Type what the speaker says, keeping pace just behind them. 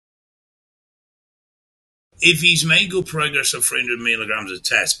if he's made good progress of 300 milligrams a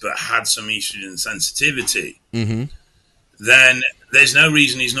test but had some estrogen sensitivity, then there's no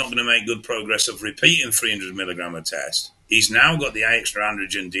reason he's not going to make good progress of repeating 300 milligram a test. He's now got the extra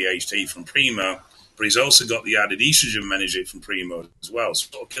androgen DHT from Primo, but he's also got the added estrogen meningate from Primo as well. So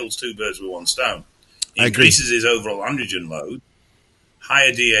it sort of kills two birds with one stone. It increases his overall androgen load,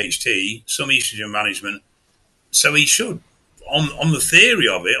 higher DHT, some estrogen management. So he should, on the theory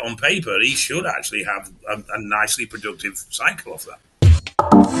of it, on paper, he should actually have a nicely productive cycle off that.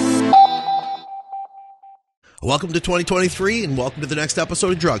 Welcome to 2023 and welcome to the next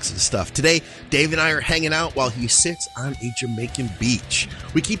episode of Drugs and Stuff. Today, Dave and I are hanging out while he sits on a Jamaican beach.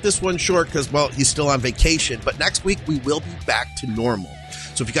 We keep this one short because, well, he's still on vacation, but next week we will be back to normal.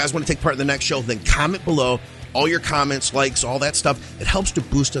 So if you guys want to take part in the next show, then comment below. All your comments, likes, all that stuff. It helps to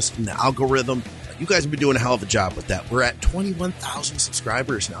boost us in the algorithm. You guys have been doing a hell of a job with that. We're at 21,000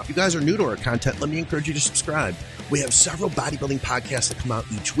 subscribers now. If you guys are new to our content, let me encourage you to subscribe. We have several bodybuilding podcasts that come out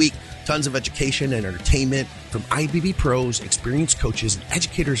each week. Tons of education and entertainment from IFBB pros, experienced coaches, and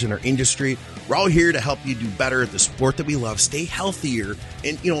educators in our industry. We're all here to help you do better at the sport that we love, stay healthier,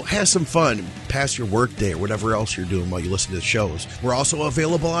 and, have some fun past your work day or whatever else you're doing while you listen to the shows. We're also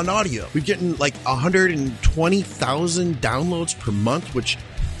available on audio. We're getting like 120,000 downloads per month, which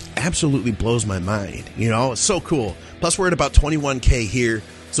absolutely blows my mind. It's so cool. Plus, we're at about 21K here.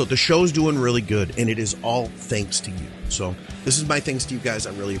 So the show's doing really good, and it is all thanks to you. So this is my thanks to you guys.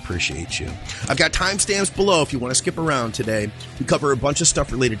 I really appreciate you. I've got timestamps below if you want to skip around today. We cover a bunch of stuff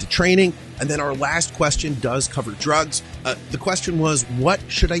related to training, and then our last question does cover drugs. The question was, what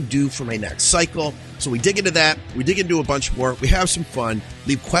should I do for my next cycle? So we dig into that. We dig into a bunch more. We have some fun.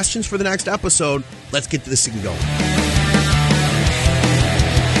 Leave questions for the next episode. Let's get this thing going.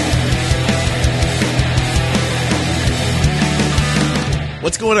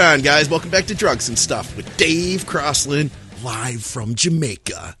 What's going on, guys? Welcome back to Drugs and Stuff with Dave Crossland, live from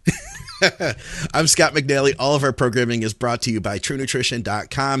Jamaica. I'm Scott McNally. All of our programming is brought to you by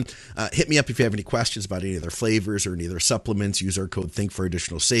TrueNutrition.com. Hit me up if you have any questions about any of their flavors or any of their supplements. Use our code THINK for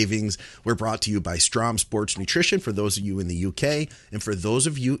additional savings. We're brought to you by Strom Sports Nutrition for those of you in the UK. And for those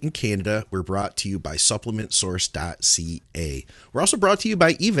of you in Canada, we're brought to you by SupplementSource.ca. We're also brought to you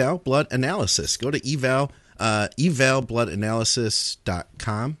by Eval Blood Analysis. Go to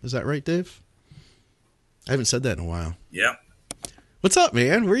evalbloodanalysis.com. Is that right, Dave? I haven't said that in a while. Yeah. What's up,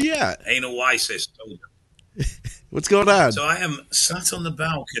 man? Where you at? Ain't no why, sis. What's going on? So I am sat on the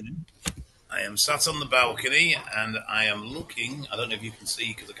balcony. And I am looking. I don't know if you can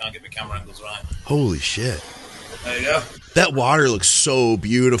see because I can't get my camera angles right. Holy shit. There you go. That water looks so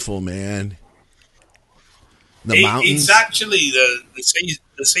beautiful, man. The mountains. It's actually the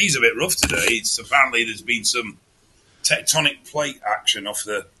sea's a bit rough today. Apparently there's been some tectonic plate action off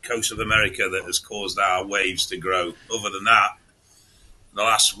the coast of America that has caused our waves to grow. Other than that, the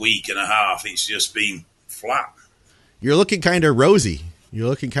last week and a half, it's just been flat. You're looking kind of rosy. You're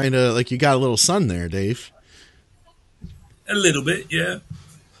looking kind of like you got a little sun there, Dave. A little bit, yeah.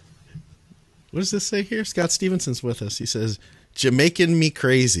 What does this say here? Scott Stevenson's with us. He says, Jamaican me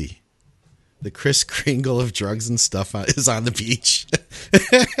crazy. The Chris Kringle of Drugs and Stuff is on the beach.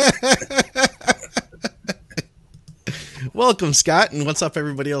 Welcome, Scott, and what's up,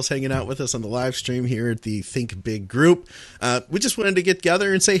 everybody else hanging out with us on the live stream here at the Think Big group. We just wanted to get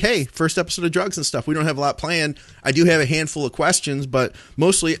together and say, hey, first episode of Drugs and Stuff. We don't have a lot planned. I do have a handful of questions, but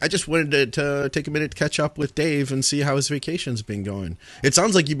mostly I just wanted to take a minute to catch up with Dave and see how his vacation's been going. It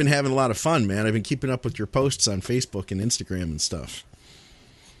sounds like you've been having a lot of fun, man. I've been keeping up with your posts on Facebook and Instagram and stuff.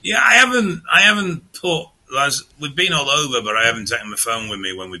 Yeah, I haven't put. We've been all over, but I haven't taken my phone with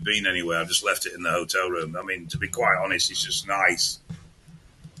me when we've been anywhere. I've just left it in the hotel room. I mean, to be quite honest, it's just nice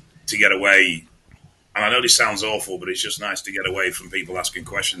to get away. And I know this sounds awful, but it's just nice to get away from people asking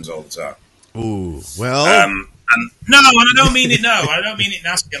questions all the time. Ooh, well. And I don't mean it. No, I don't mean it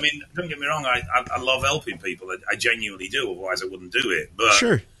nasty. I mean, don't get me wrong. I love helping people. I genuinely do. Otherwise, I wouldn't do it. But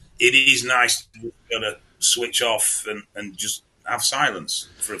sure, it is nice to be able to switch off and just have silence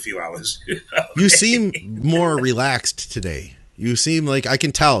for a few hours. You seem more relaxed today. You seem like, I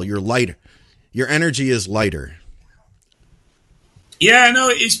can tell you're lighter. Your energy is lighter. Yeah, no,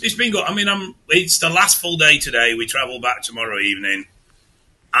 it's been good. I mean, it's the last full day today. We travel back tomorrow evening.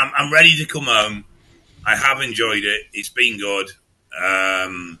 I'm ready to come home. I have enjoyed it. It's been good.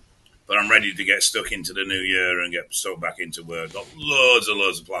 But I'm ready to get stuck into the new year and get stuck back into work. Got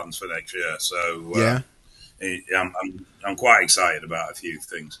loads of plans for next year. So yeah. I'm quite excited about a few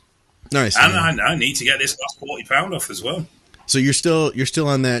things. Nice. And I need to get this last 40 pound off as well. So you're still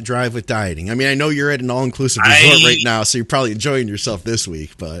on that drive with dieting. I mean, I know you're at an all-inclusive resort right now, so you're probably enjoying yourself this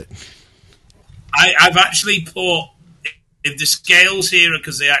week, but I've actually put, if the scales here,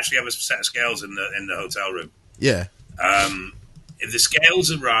 because they actually have a set of scales in the hotel room. Yeah. If the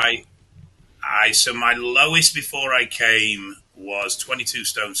scales are right, so my lowest before I came was 22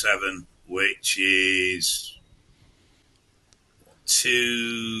 stone 7, which is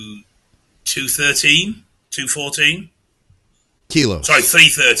 213, 214 kilos. Sorry,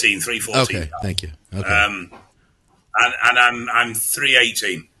 313, 314. Okay, thank you. Okay. And I'm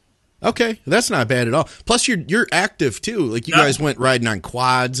 318. Okay, that's not bad at all. Plus, you're active too. Like you guys went riding on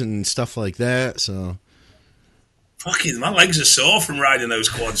quads and stuff like that. So, fucking, my legs are sore from riding those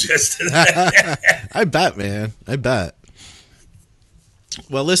quads yesterday. I bet, man. I bet.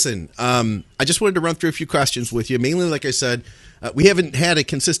 Well, listen, I just wanted to run through a few questions with you. Mainly, like I said, we haven't had a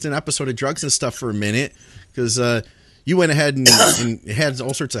consistent episode of Drugs and Stuff for a minute because you went ahead and had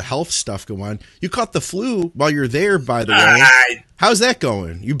all sorts of health stuff go on. You caught the flu while you're there, by the way. How's that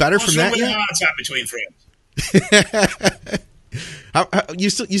going? You better from that yet? What's wrong with the heart attack between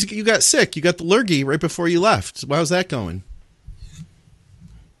friends? You got sick. You got the lurgy right before you left. How's that going?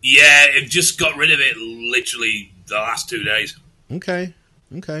 Yeah, it just got rid of it literally the last 2 days. Okay.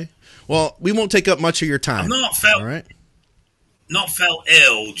 Well, we won't take up much of your time. I've not felt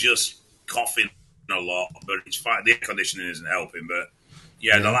ill, just coughing a lot, but it's fine. The air conditioning isn't helping, but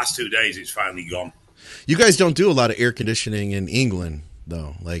yeah, the last 2 days it's finally gone. You guys don't do a lot of air conditioning in England,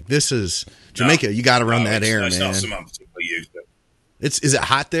 though. Like, this is Jamaica. You got to run that air, man. It's not something I'm particularly used to. Is it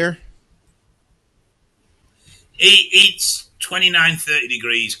hot there? It's 29, 30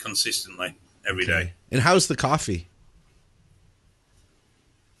 degrees consistently every day. And how's the coffee?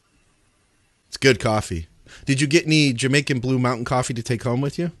 It's good coffee. Did you get any Jamaican Blue Mountain coffee to take home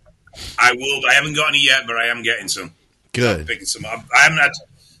with you? I will, but I haven't got any yet, but I am getting some. Good. I'm picking some up. I haven't had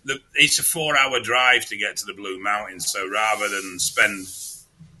it's a 4-hour drive to get to the Blue Mountains, so rather than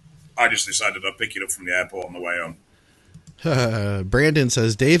I just decided I'd pick it up from the airport on the way home. Brandon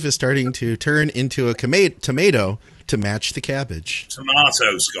says Dave is starting to turn into a tomato to match the cabbage.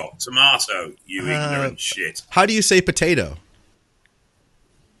 Tomato, Scott. Tomato, you ignorant shit. How do you say potato?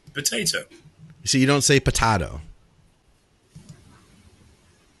 Potato. So you don't say potato.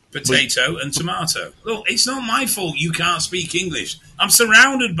 Potato and tomato. Look, it's not my fault you can't speak English. I'm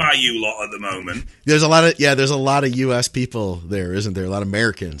surrounded by you lot at the moment. There's a lot of U.S. people there, isn't there? A lot of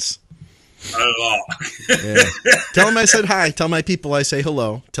Americans. A lot. Yeah. Tell them I said hi. Tell my people I say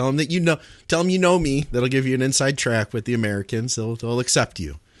hello. Tell them that you know. Tell them you know me. That'll give you an inside track with the Americans. They'll accept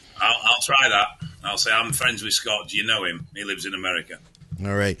you. I'll try that. I'll say I'm friends with Scott. Do you know him? He lives in America.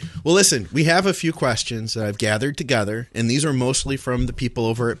 All right. Well, listen, we have a few questions that I've gathered together, and these are mostly from the people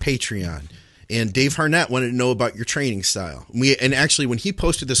over at Patreon. And Dave Harnett wanted to know about your training style. And actually, when he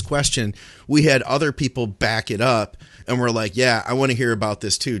posted this question, we had other people back it up, and we're like, yeah, I want to hear about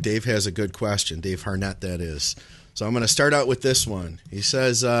this too. Dave has a good question. Dave Harnett, that is. So I'm going to start out with this one. He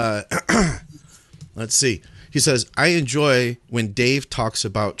says, let's see. He says, I enjoy when Dave talks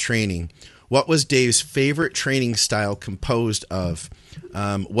about training. What was Dave's favorite training style composed of?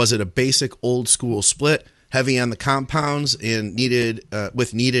 Was it a basic old school split, heavy on the compounds and needed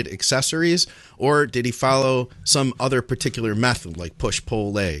accessories, or did he follow some other particular method like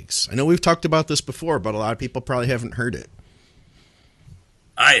push-pull legs? I know we've talked about this before, but a lot of people probably haven't heard it.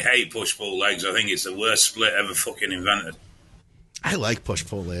 I hate push-pull legs. I think it's the worst split ever fucking invented. I like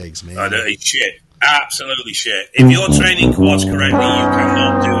push-pull legs, man. It's shit. Absolutely shit. If you're training quads correctly, you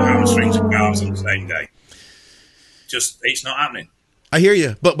cannot do hamstrings and calves on the same day. It's not happening. I hear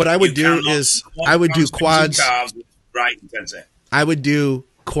you, but what I would do is I would do quads. Right, intensity. I would do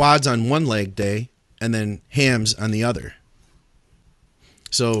quads on one leg day and then hams on the other.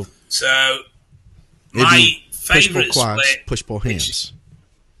 So my favorite quads, split, push-pull hams.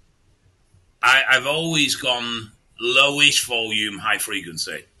 I've always gone lowish volume, high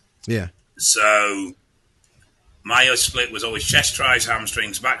frequency. Yeah. So my split was always chest, tries,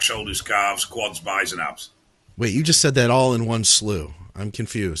 hamstrings, back, shoulders, calves, quads, bis, and abs. Wait, you just said that all in one slew. I'm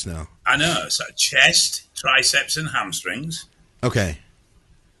confused now. I know. So chest, triceps, and hamstrings. Okay.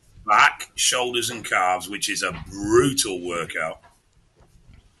 Back, shoulders, and calves, which is a brutal workout.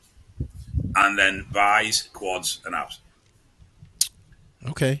 And then bis, quads, and abs.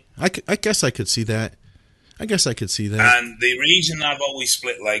 Okay. I guess I could see that. And the reason I've always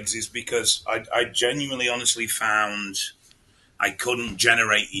split legs is because I genuinely, honestly found I couldn't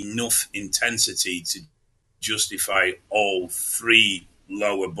generate enough intensity to justify all three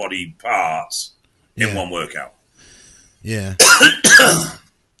lower body parts in one workout. Yeah.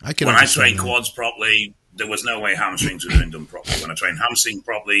 When I trained quads properly, there was no way hamstrings were being done properly. When I trained hamstring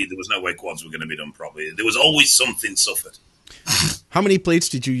properly, there was no way quads were going to be done properly. There was always something suffered. How many plates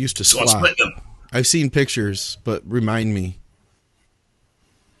did you use to squat? So I split them. I've seen pictures, but remind me.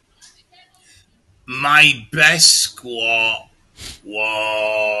 My best squat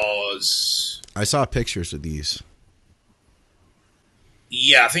was... I saw pictures of these.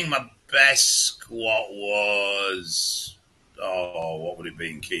 Yeah, I think my best squat was... Oh, what would it be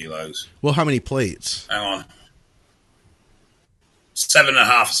in kilos? Well, how many plates? Hang on.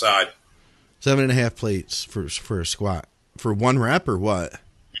 7.5 aside. 7.5 plates for a squat. For one rep or what?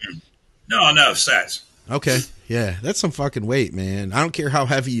 No, sets. Okay, yeah. That's some fucking weight, man. I don't care how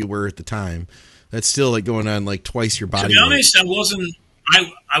heavy you were at the time. That's still like going on like twice your body weight. To be honest,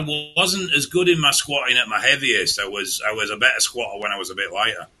 I wasn't as good in my squatting at my heaviest. I was a better squatter when I was a bit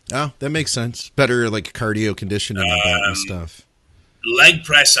lighter. Oh, that makes sense. Better like cardio conditioning and stuff. Leg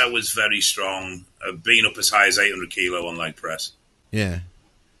press, I was very strong. Being up as high as 800 kilo on leg press. Yeah.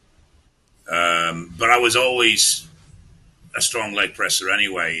 But I was always a strong leg presser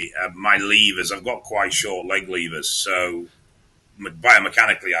anyway. My levers, I've got quite short leg levers, so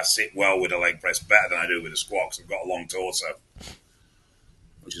biomechanically I sit well with a leg press better than I do with a squat because I've got a long torso,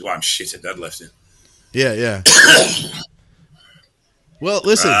 which is why I'm shit at deadlifting. Yeah. Well,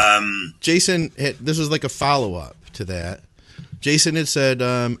 listen, Jason, this was like a follow-up to that. Jason had said,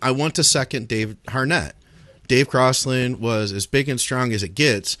 I want to second Dave Harnett. Dave Crossland was as big and strong as it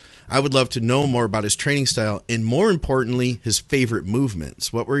gets. I would love to know more about his training style and, more importantly, his favorite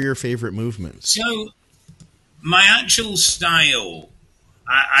movements. What were your favorite movements? So, my actual style,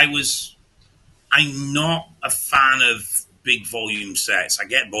 I'm not a fan of big volume sets. I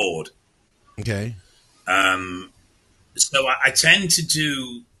get bored. Okay. So I tend to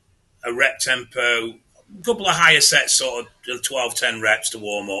do a rep tempo, a couple of higher sets, sort of 12, 10 reps to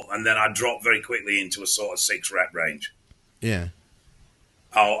warm up, and then I drop very quickly into a sort of 6 rep range. Yeah.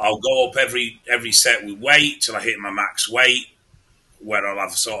 I'll go up every set with weight till I hit my max weight, where I'll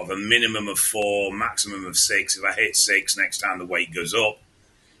have sort of a minimum of 4, maximum of 6. If I hit 6, next time the weight goes up.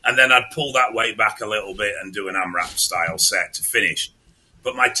 And then I'd pull that weight back a little bit and do an AMRAP style set to finish.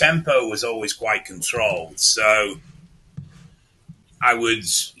 But my tempo was always quite controlled. So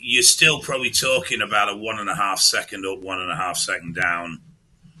you're still probably talking about a 1.5 second up, 1.5 second down,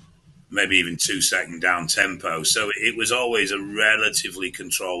 maybe even 2 second down tempo. So it was always a relatively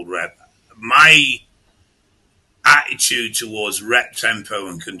controlled rep. My attitude towards rep tempo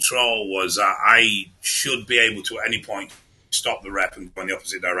and control was that I should be able to at any point stop the rep and go in the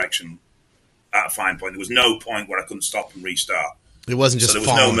opposite direction at a fine point. There was no point where I couldn't stop and restart. It wasn't just so there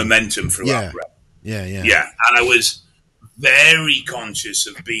was falling. no momentum throughout the rep. Yeah. Yeah, and I was very conscious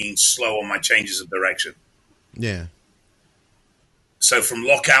of being slow on my changes of direction. Yeah. So from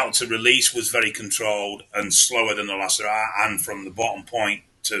lockout to release was very controlled and slower than the last, and from the bottom point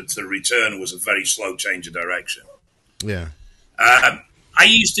to return was a very slow change of direction. Yeah. I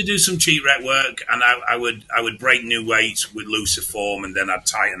used to do some cheat rep work, and I would break new weights with looser form, and then I'd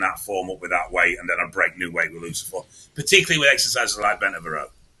tighten that form up with that weight, and then I'd break new weight with looser form, particularly with exercises like bent over row.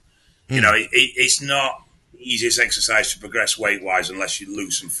 You know, it's not the easiest exercise to progress weight-wise unless you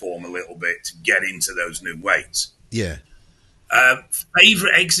loosen form a little bit to get into those new weights. Yeah.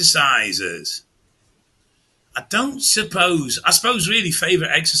 Favorite exercises? I suppose really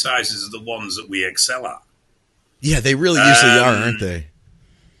favorite exercises are the ones that we excel at. Yeah, they really usually are, aren't they?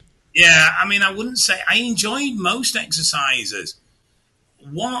 Yeah, I mean, I wouldn't say I enjoyed most exercises.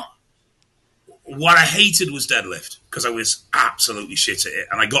 What I hated was deadlift because I was absolutely shit at it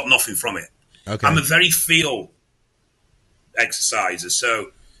and I got nothing from it. Okay. I'm a very feel exerciser,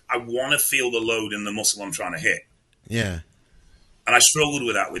 so I want to feel the load in the muscle I'm trying to hit. Yeah. And I struggled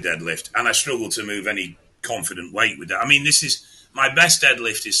with that with deadlift, and I struggled to move any confident weight with that. I mean, my best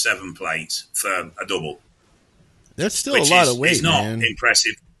deadlift is 7 plates for a double. That's still a lot of weight, it's not man.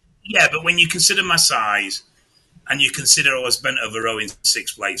 Impressive. Yeah, but when you consider my size and you consider I was bent over rowing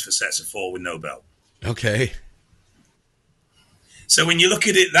 6 plates for sets of 4 with no belt. Okay. So when you look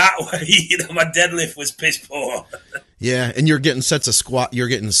at it that way, my deadlift was piss poor. Yeah, and you're getting sets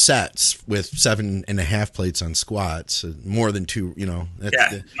with 7.5 plates on squats, more than 2,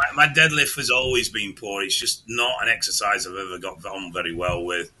 My deadlift has always been poor. It's just not an exercise I've ever got on very well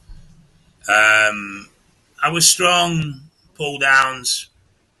with. I was strong, pull downs,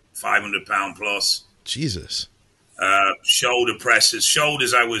 500-pound plus. Jesus. Shoulder presses.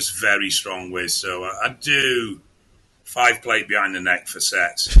 Shoulders I was very strong with, so I'd do 5 plate behind the neck for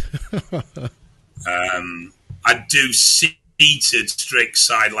sets. I'd do seated strict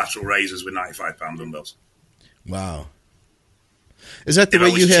side lateral raises with 95-pound dumbbells. Wow. Is that the way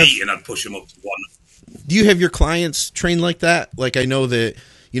you have? If I was cheating, I'd push them up to 1. Do you have your clients train like that? Like I know that,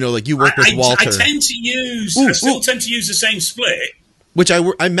 like you work with Walter. I still tend to use the same split. Which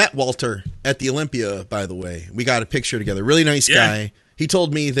I met Walter at the Olympia, by the way. We got a picture together. Really nice guy. He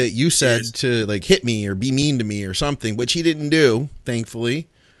told me that you said to like hit me or be mean to me or something, which he didn't do, thankfully,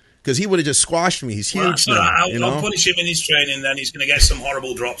 because he would have just squashed me. He's huge now. I'll punish him in his training, then he's going to get some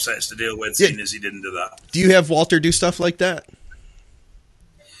horrible drop sets to deal with, seeing as he didn't do that. Do you have Walter do stuff like that?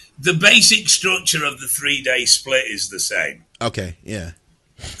 The basic structure of the 3-day split is the same. Okay, yeah.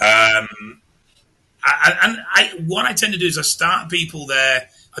 What I tend to do is I start people there.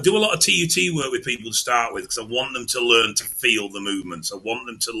 I do a lot of TUT work with people to start with because I want them to learn to feel the movements. I want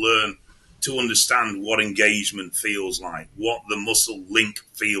them to learn to understand what engagement feels like, what the muscle link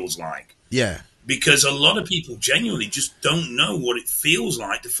feels like. Yeah. Because a lot of people genuinely just don't know what it feels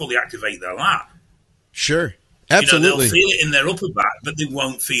like to fully activate their lat. Sure. Absolutely. They'll feel it in their upper back, but they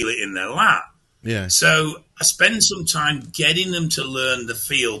won't feel it in their lat. Yeah. So I spend some time getting them to learn the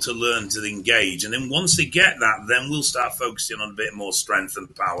feel, to learn to engage. And then once they get that, then we'll start focusing on a bit more strength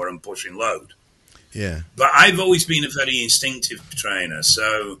and power and pushing load. Yeah. But I've always been a very instinctive trainer.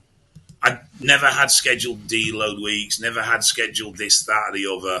 So I never had scheduled deload weeks, never had scheduled this, that, or the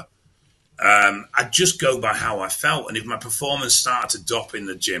other. I'd just go by how I felt. And if my performance started to drop in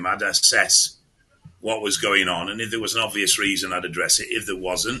the gym, I'd assess what was going on. And if there was an obvious reason, I'd address it. If there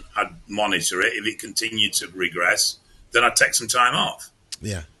wasn't, I'd monitor it. If it continued to regress, then I'd take some time off.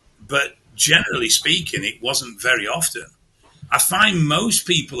 Yeah. But generally speaking, it wasn't very often. I find most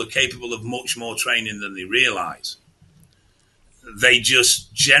people are capable of much more training than they realize. They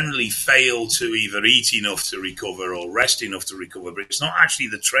just generally fail to either eat enough to recover or rest enough to recover. But it's not actually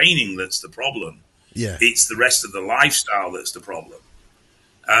the training that's the problem. Yeah. It's the rest of the lifestyle that's the problem.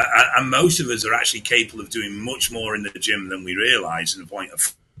 And most of us are actually capable of doing much more in the gym than we realize in the point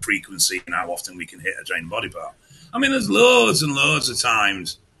of frequency and how often we can hit a trained body part. I mean, there's loads and loads of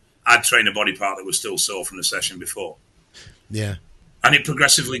times I'd train a body part that was still sore from the session before. Yeah. And it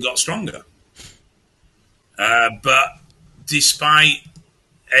progressively got stronger. But despite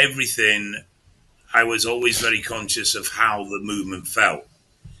everything, I was always very conscious of how the movement felt.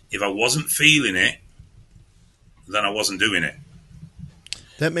 If I wasn't feeling it, then I wasn't doing it.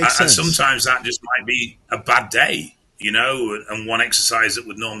 That makes sense. And sometimes that just might be a bad day, and one exercise that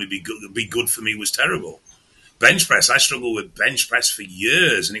would normally be good for me was terrible. Bench press, I struggled with bench press for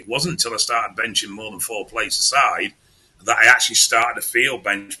years, and it wasn't until I started benching more than 4 plates a side that I actually started to feel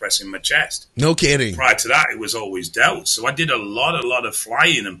bench press in my chest. No kidding. Prior to that, it was always delts. So I did a lot of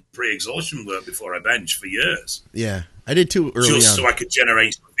flying and pre-exhaustion work before I benched for years. Yeah, I did too early just on. So I could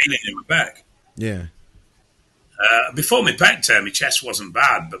generate some feeling in my back. Yeah. Before my pec tear, my chest wasn't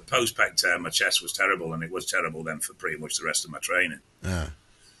bad, but post pec tear, my chest was terrible, and it was terrible then for pretty much the rest of my training.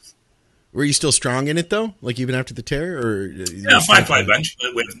 Were you still strong in it though? Like even after the tear, or yeah, 5-plate bench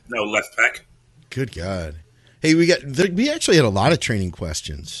with no left pec. Good God! Hey, we actually had a lot of training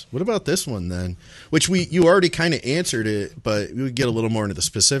questions. What about this one then? Which you already kind of answered it, but we would get a little more into the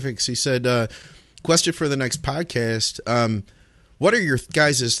specifics. He said, "Question for the next podcast." What are your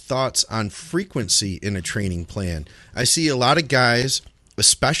guys' thoughts on frequency in a training plan? I see a lot of guys,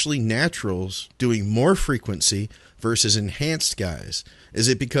 especially naturals, doing more frequency versus enhanced guys. Is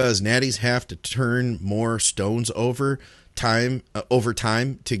it because natties have to turn more stones over time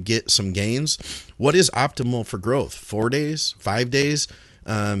to get some gains? What is optimal for growth? 4 days, 5 days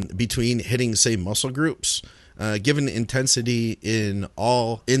between hitting, say, muscle groups? Given the intensity in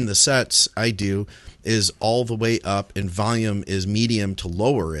the sets I do is all the way up and volume is medium to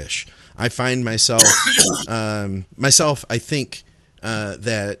lower-ish. I find myself, I think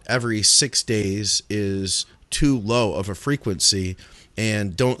that every 6 days is too low of a frequency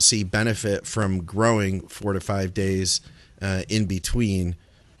and don't see benefit from growing 4 to 5 days in between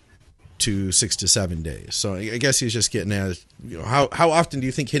to 6 to 7 days. So I guess he's just getting at, how often do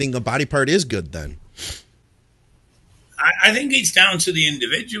you think hitting a body part is good then? I think it's down to the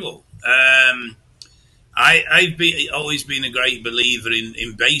individual. I've always been a great believer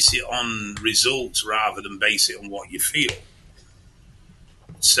in base it on results rather than base it on what you feel.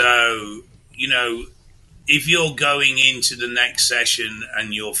 So, if you're going into the next session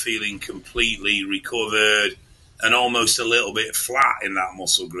and you're feeling completely recovered and almost a little bit flat in that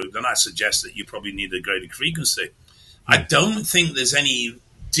muscle group, then I suggest that you probably need a greater frequency. I don't think there's any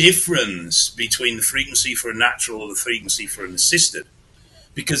difference between the frequency for a natural or the frequency for an assisted,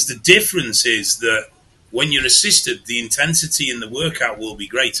 because the difference is that when you're assisted, the intensity in the workout will be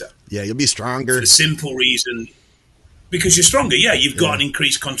greater. Yeah, you'll be stronger. For the simple reason, because you're stronger. Yeah, you've got an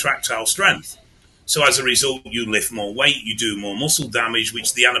increased contractile strength. So as a result, you lift more weight, you do more muscle damage,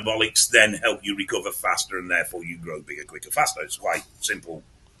 which the anabolics then help you recover faster, and therefore you grow bigger, quicker, faster. It's quite simple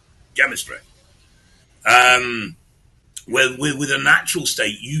chemistry. Where with a natural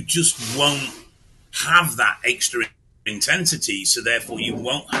state, you just won't have that extra intensity, so therefore you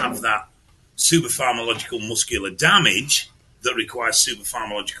won't have that superpharmacological muscular damage that requires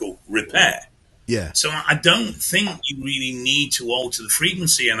superpharmacological repair. Yeah. So I don't think you really need to alter the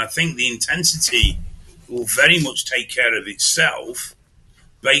frequency, and I think the intensity will very much take care of itself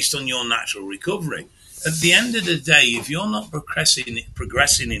based on your natural recovery. At the end of the day, if you're not progressing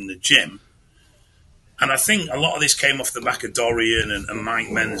in the gym, and I think a lot of this came off the back of Dorian and Mike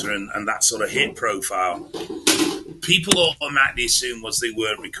Menzer and that sort of hit profile, people automatically assume was they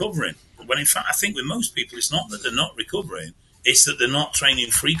weren't recovering. When in fact, I think with most people, it's not that they're not recovering, it's that they're not training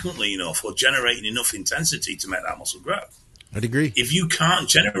frequently enough or generating enough intensity to make that muscle grow. I'd agree. If you can't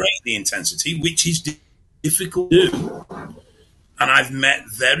generate the intensity, which is difficult to do, and I've met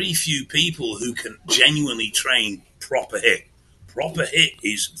very few people who can genuinely train proper HIIT. Proper HIIT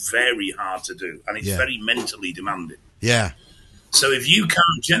is very hard to do, and it's very mentally demanding. Yeah. So if you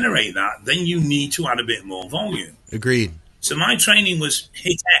can't generate that, then you need to add a bit more volume. Agreed. So my training was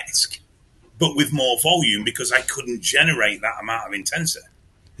HIIT-esque, but with more volume because I couldn't generate that amount of intensity.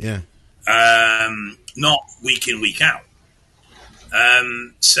 Yeah. Not week in, week out.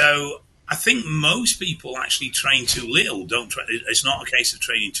 So I think most people actually train too little. It's not a case of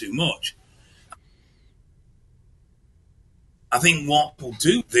training too much. I think what people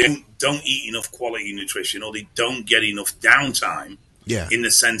do, they don't eat enough quality nutrition, or they don't get enough downtime in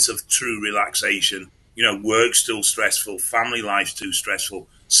the sense of true relaxation. You know, work's still stressful, family life's too stressful,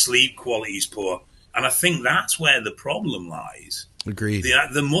 sleep quality is poor. And I think that's where the problem lies. Agreed.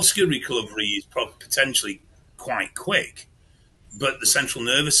 The muscular recovery is potentially quite quick, but the central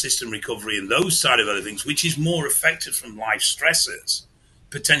nervous system recovery and those side of other things, which is more effective from life stressors,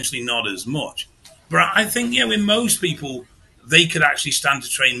 potentially not as much. But I think, with most people, they could actually stand to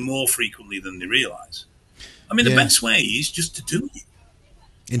train more frequently than they realize. I mean, the best way is just to do it.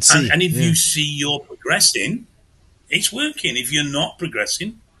 And if you see you're progressing, it's working. If you're not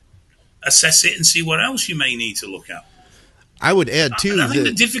progressing, assess it and see what else you may need to look at. I would add, too, I think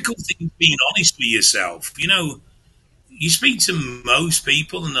the difficult thing is being honest with yourself. You know, you speak to most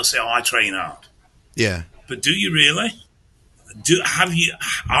people and they'll say, I train hard. Yeah. But do you really?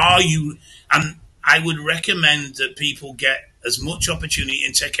 Are you? And I would recommend that people get as much opportunity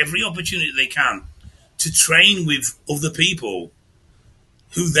and take every opportunity they can to train with other people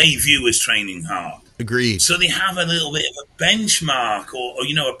who they view as training hard. Agreed. So they have a little bit of a benchmark or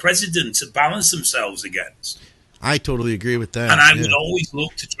a precedent to balance themselves against. I totally agree with that. And I would always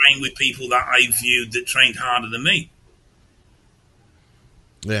look to train with people that I viewed that trained harder than me.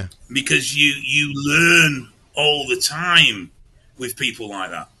 Yeah. Because you learn all the time with people like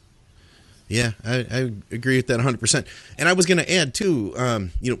that. Yeah, I agree with that 100%. And I was going to add, too,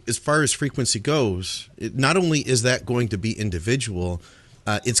 as far as frequency goes, not only is that going to be individual,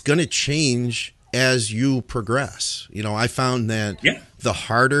 it's going to change as you progress. I found that the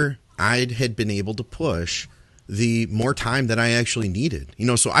harder I had been able to push, the more time that I actually needed.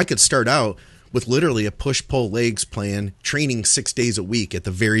 So I could start out with literally a push-pull legs plan, training 6 days a week at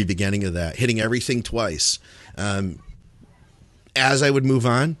the very beginning of that, hitting everything twice. As I would move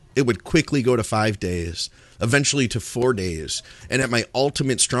on, it would quickly go to 5 days, eventually to 4 days. And at my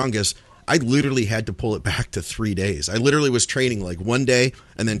ultimate strongest, I literally had to pull it back to 3 days. I literally was training like 1 day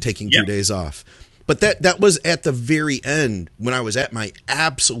and then taking 2 days off. But that was at the very end when I was at my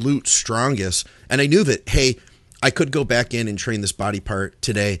absolute strongest. And I knew that, hey, I could go back in and train this body part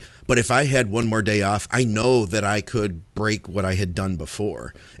today, but if I had one more day off, I know that I could break what I had done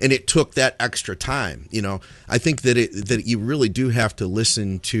before. And it took that extra time. I think that you really do have to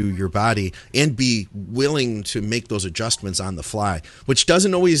listen to your body and be willing to make those adjustments on the fly, which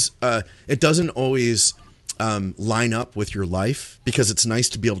doesn't always line up with your life, because it's nice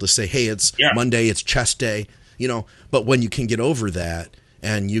to be able to say, hey, it's Monday, it's chest day, but when you can get over that,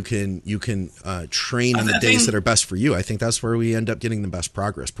 and you can train on the days that are best for you, I think that's where we end up getting the best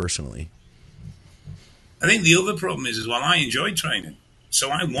progress personally. I think the other problem is, I enjoyed training. So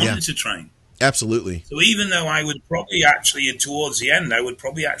I wanted to train. Absolutely. So even though I would probably actually, towards the end, I would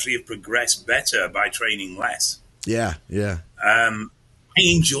probably actually have progressed better by training less. Yeah. I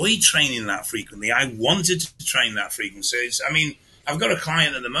enjoyed training that frequently. I wanted to train that frequency. I've got a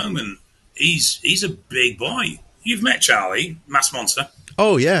client at the moment. He's a big boy. You've met Charlie, Mass Monster.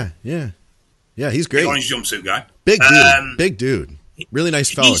 Oh, yeah. He's great. The orange jumpsuit guy. Big dude. Really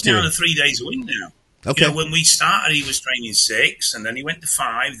nice fellow, he's too. down to 3 days a week now. Okay. When we started, he was training 6, and then he went to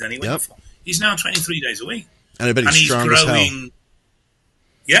 5, then he went to 4. He's now training 3 days a week. And I bet he's strong growing, as hell.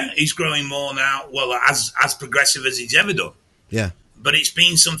 Yeah, he's growing more now, as progressive as he's ever done. Yeah. But it's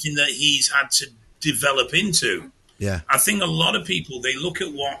been something that he's had to develop into. Yeah. I think a lot of people, they look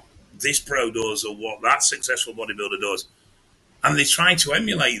at what this pro does or what that successful bodybuilder does, and they try to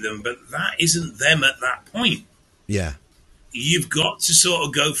emulate them, but that isn't them at that point. Yeah. You've got to sort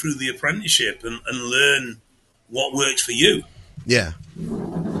of go through the apprenticeship and learn what works for you. Yeah.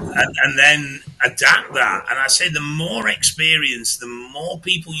 And then adapt that. And I say the more experience, the more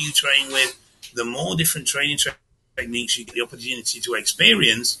people you train with, the more different training techniques you get the opportunity to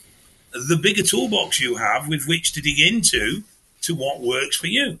experience, the bigger toolbox you have with which to dig into to what works for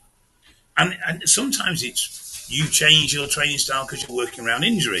you. And sometimes it's you change your training style because you're working around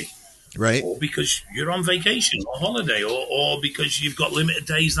injury. Right. Or because you're on vacation or holiday, or because you've got limited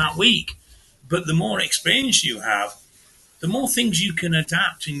days that week. But the more experience you have, the more things you can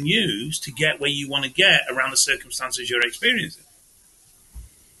adapt and use to get where you want to get around the circumstances you're experiencing.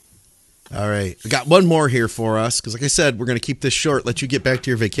 All right. We got one more here for us because, like I said, we're going to keep this short, let you get back to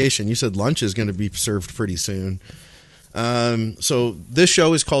your vacation. You said lunch is going to be served pretty soon. So this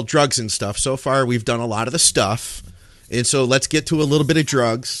show is called Drugs and Stuff. So far, we've done a lot of the stuff. And so let's get to a little bit of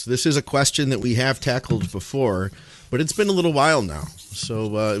drugs. This is a question that we have tackled before, but it's been a little while now. So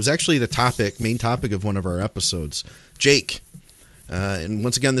it was actually the main topic of one of our episodes. Jake, and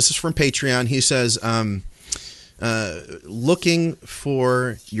once again, this is from Patreon. He says, looking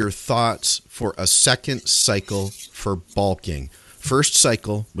for your thoughts for a second cycle for bulking. First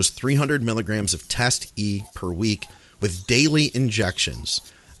cycle was 300 milligrams of Test E per week with daily injections.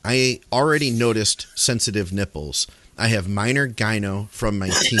 I already noticed sensitive nipples. I have minor gyno from my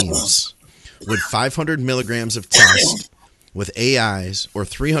teens. Would 500 milligrams of test with AIs or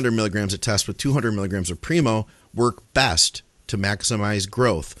 300 milligrams of test with 200 milligrams of Primo work best to maximize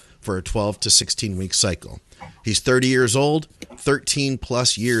growth for a 12 to 16 week cycle? He's 30 years old, 13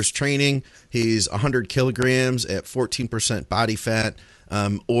 plus years training. He's 100 kilograms at 14% body fat,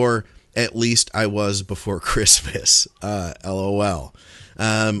 or at least I was before Christmas. LOL.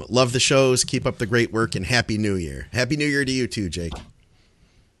 Love the shows. Keep up the great work and Happy New Year. Happy New Year to you too, Jake.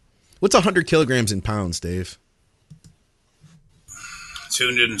 What's 100 kilograms in pounds, Dave?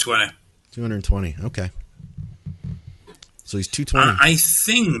 220. 220. Okay. So he's 220. I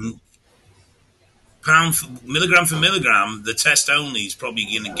think milligram for milligram, the test only is probably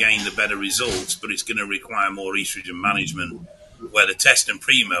going to gain the better results, but it's going to require more estrogen management. Where the test and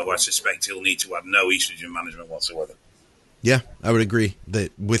Primo, I suspect he'll need to have no estrogen management whatsoever. Yeah, I would agree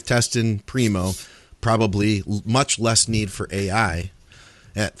that with test and Primo, probably much less need for AI.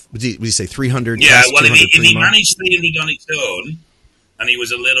 At would you say 300? Yeah, test, well, if he Primo? managed 300 on its own and he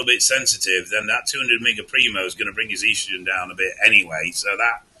was a little bit sensitive, then that 200 mega Primo is going to bring his estrogen down a bit anyway. So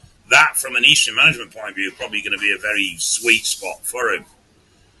that from an estrogen management point of view, is probably going to be a very sweet spot for him.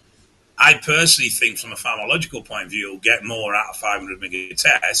 I personally think from a pharmacological point of view, he'll get more out of 500 mega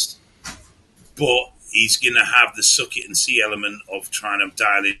test, but he's going to have the suck it and see element of trying to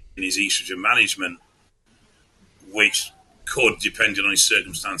dial in his estrogen management, which could, depending on his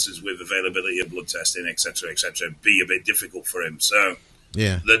circumstances with availability of blood testing, etc., be a bit difficult for him. So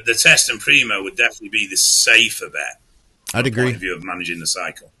yeah, the test and Primo would definitely be the safer bet. I'd agree. Point of view of managing the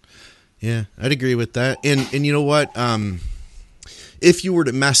cycle. Yeah, I'd agree with that. And you know what? If you were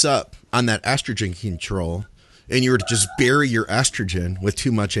to mess up on that estrogen control and you were to just bury your estrogen with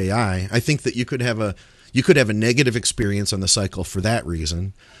too much AI, I think that you could have a negative experience on the cycle for that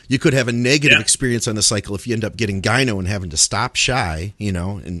reason. You could have a negative experience on the cycle if you end up getting gyno and having to stop shy,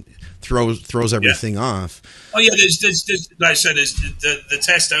 and throws everything off. Oh yeah, there's like I said, there's the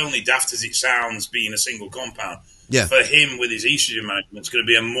test only, daft as it sounds, being a single compound. Yeah. For him with his estrogen management, it's going to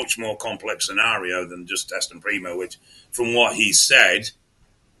be a much more complex scenario than just test and Primo, which, from what he said,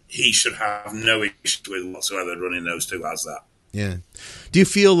 he should have no issue with whatsoever running those two as that. Yeah. Do you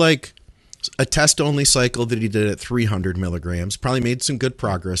feel like a test-only cycle that he did at 300 milligrams probably made some good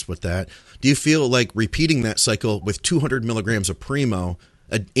progress with that? Do you feel like repeating that cycle with 200 milligrams of Primo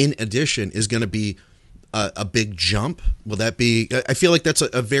in addition is going to be a big jump? Will that be? I feel like that's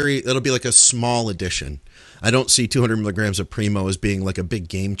it'll be like a small addition. I don't see 200 milligrams of Primo as being like a big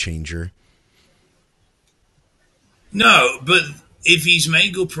game changer. No, but if he's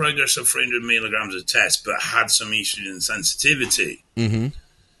made good progress of 300 milligrams of test but had some estrogen sensitivity,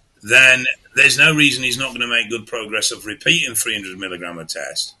 then there's no reason he's not going to make good progress of repeating 300 milligram of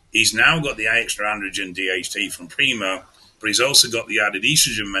test. He's now got the extra androgen DHT from Primo, but he's also got the added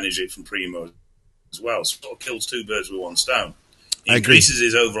estrogen management from Primo as well. So it kills two birds with one stone. It increases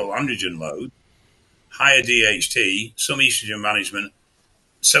his overall androgen load, higher DHT, some estrogen management.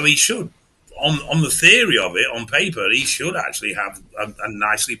 So he should, on the theory of it, on paper, he should actually have a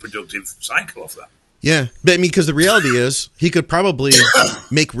nicely productive cycle off that. Yeah, but I mean, because the reality is he could probably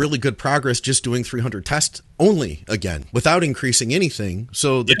make really good progress just doing 300 tests only again without increasing anything.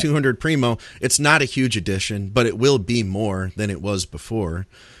 So the 200 Primo, it's not a huge addition, but it will be more than it was before.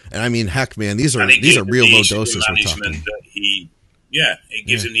 And I mean, heck, man, these are real low doses we're talking. It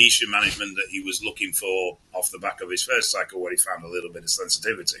gives him the issue management that he was looking for off the back of his first cycle, where he found a little bit of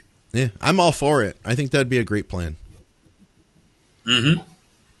sensitivity. Yeah, I'm all for it. I think that'd be a great plan. Mm-hmm.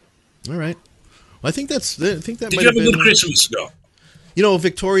 All right. Well, I think that. Did you have a good Christmas, Scott? You know,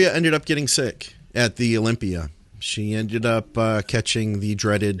 Victoria ended up getting sick at the Olympia. She ended up catching the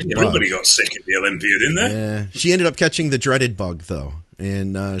dreaded bug. Everybody got sick at the Olympia, didn't they? Yeah. She ended up catching the dreaded bug, though.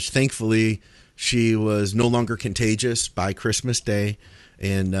 And thankfully, she was no longer contagious by Christmas Day.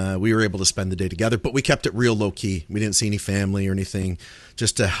 And we were able to spend the day together. But we kept it real low-key. We didn't see any family or anything,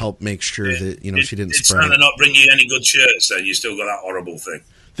 just to help make sure that, she didn't spread it. Did Santa not bring you any good shirts, then? You still got that horrible thing.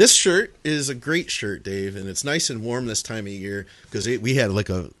 This shirt is a great shirt, Dave, and it's nice and warm this time of year because we had like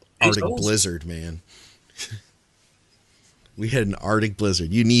a Arctic blizzard, man. We had an Arctic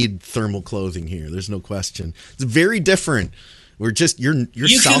blizzard. You need thermal clothing here. There's no question. It's very different. We're just you're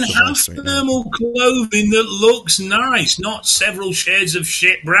south of us right now. You can have thermal clothing that looks nice, not several shades of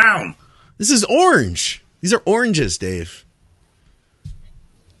shit brown. This is orange. These are oranges, Dave.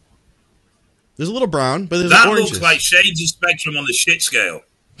 There's a little brown, but there's oranges. That looks like shades of spectrum on the shit scale.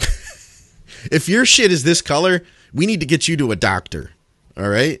 If your shit is this color, we need to get you to a doctor. All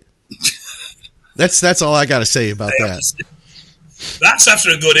right? That's all I got to say about that. That's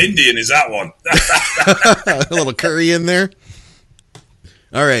after a good Indian, is that one? A little curry in there.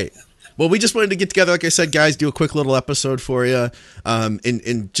 All right. Well, we just wanted to get together, like I said, guys, do a quick little episode for you.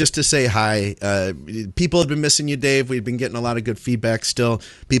 And just to say hi. People have been missing you, Dave. We've been getting a lot of good feedback still.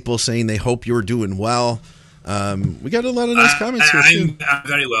 People saying they hope you're doing well. We got a lot of nice comments here too. I'm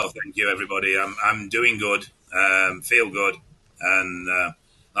very well, thank you, everybody. I'm doing good, feel good, and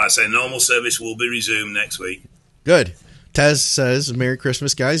like I say, normal service will be resumed next week. Good. Tez says, "Merry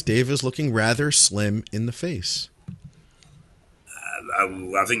Christmas, guys. Dave is looking rather slim in the face."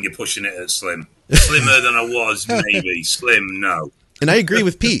 I think you're pushing it at slim. Slimmer than I was, maybe. Slim, no. And I agree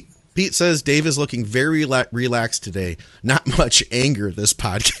with Pete. Pete says Dave is looking very relaxed today. Not much anger this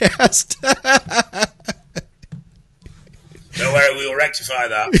podcast. Don't worry, we will rectify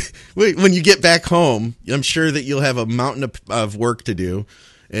that. When you get back home, I'm sure that you'll have a mountain of work to do,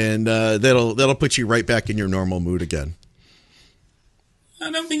 and that'll put you right back in your normal mood again.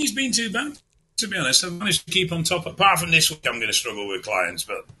 I don't think he's been too bad, to be honest. I've managed to keep on top. Apart from this week, I'm going to struggle with clients,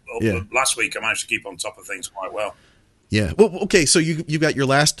 but last week I managed to keep on top of things quite well. Yeah. Well, okay, so you got your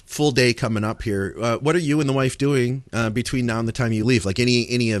last full day coming up here. What are you and the wife doing between now and the time you leave? Like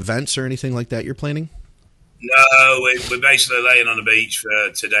any events or anything like that you're planning? No, we're basically laying on the beach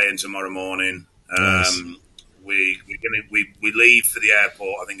for today and tomorrow morning. Nice. We leave for the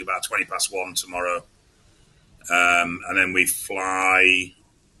airport, I think, about 1:20 tomorrow, and then we fly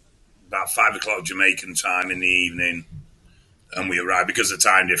about 5:00 Jamaican time in the evening, and we arrive, because of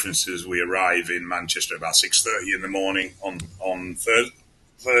time differences. We arrive in Manchester about 6:30 in the morning on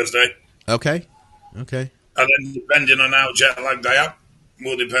Thursday. Okay. And then, depending on how jet lagged I am,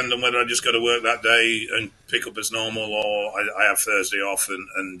 will depend on whether I just got to work that day and pick up as normal, or I have Thursday off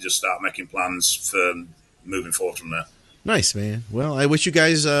and just start making plans for moving forward from there. Nice, man. Well, I wish you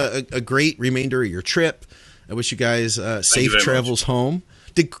guys a great remainder of your trip. I wish you guys safe travels home.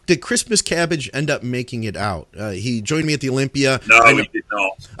 Did Christmas Cabbage end up making it out? He joined me at the Olympia. No, he did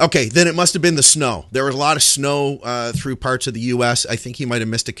not. Okay, then it must have been the snow. There was a lot of snow through parts of the U.S. I think he might have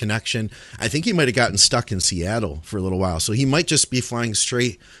missed a connection. I think he might have gotten stuck in Seattle for a little while. So he might just be flying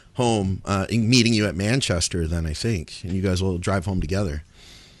straight home and meeting you at Manchester then, I think. And you guys will drive home together.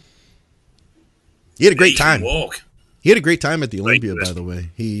 He had a great time. He had a great time at the Olympia, by the way.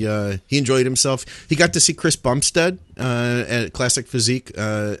 He enjoyed himself. He got to see Chris Bumstead at Classic Physique.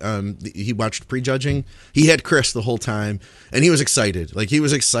 He watched prejudging. He had Chris the whole time, and he was excited. Like, he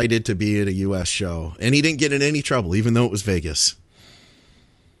was excited to be at a U.S. show, and he didn't get in any trouble, even though it was Vegas.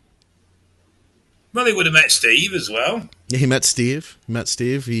 Well, he would have met Steve as well. Yeah, he met Steve.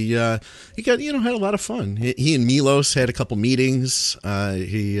 He got had a lot of fun. He and Milos had a couple meetings.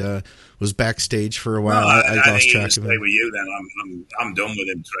 He was backstage for a while. Well, I lost track of him. Stay with you then. I'm done with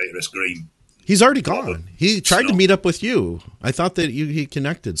him. Traitorous Green. He's already gone. He tried to meet up with you. I thought that he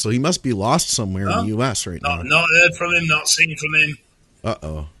connected, so he must be lost somewhere in the U.S. right now. Not heard from him. Not seen from him.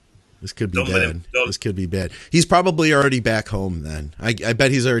 Uh-oh. This could be bad. This could be bad. He's probably already back home then. I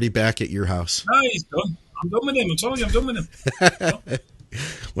bet he's already back at your house. No, he's done. I'm done with him. I'm telling you, I'm done with him.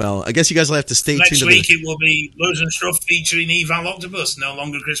 Well, I guess you guys will have to stay Next tuned. Next week it will be Loads and Stuff featuring Eval Octopus, no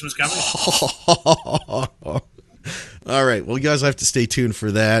longer Christmas Carol. All right. Well, you guys have to stay tuned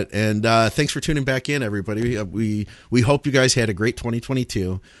for that. And thanks for tuning back in, everybody. We hope you guys had a great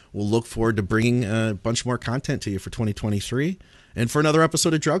 2022. We'll look forward to bringing a bunch more content to you for 2023 and for another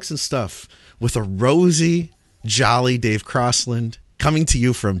episode of Drugs and Stuff with a rosy, jolly Dave Crossland coming to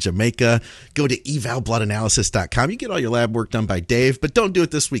you from Jamaica. Go to evalbloodanalysis.com. You get all your lab work done by Dave, but don't do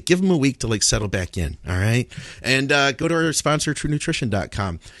it this week. Give him a week to settle back in. All right. And go to our sponsor,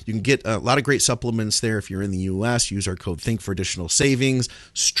 TrueNutrition.com. You can get a lot of great supplements there. If you're in the U.S., use our code THINK for additional savings.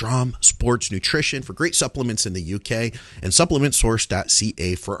 Strom Sports Nutrition for great supplements in the UK, and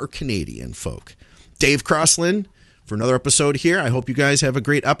supplementsource.ca for our Canadian folk. Dave Crossland for another episode here. I hope you guys have a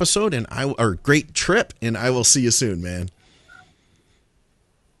great episode or great trip, and I will see you soon, man.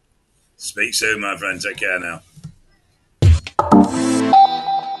 Speak soon, my friend. Take care now.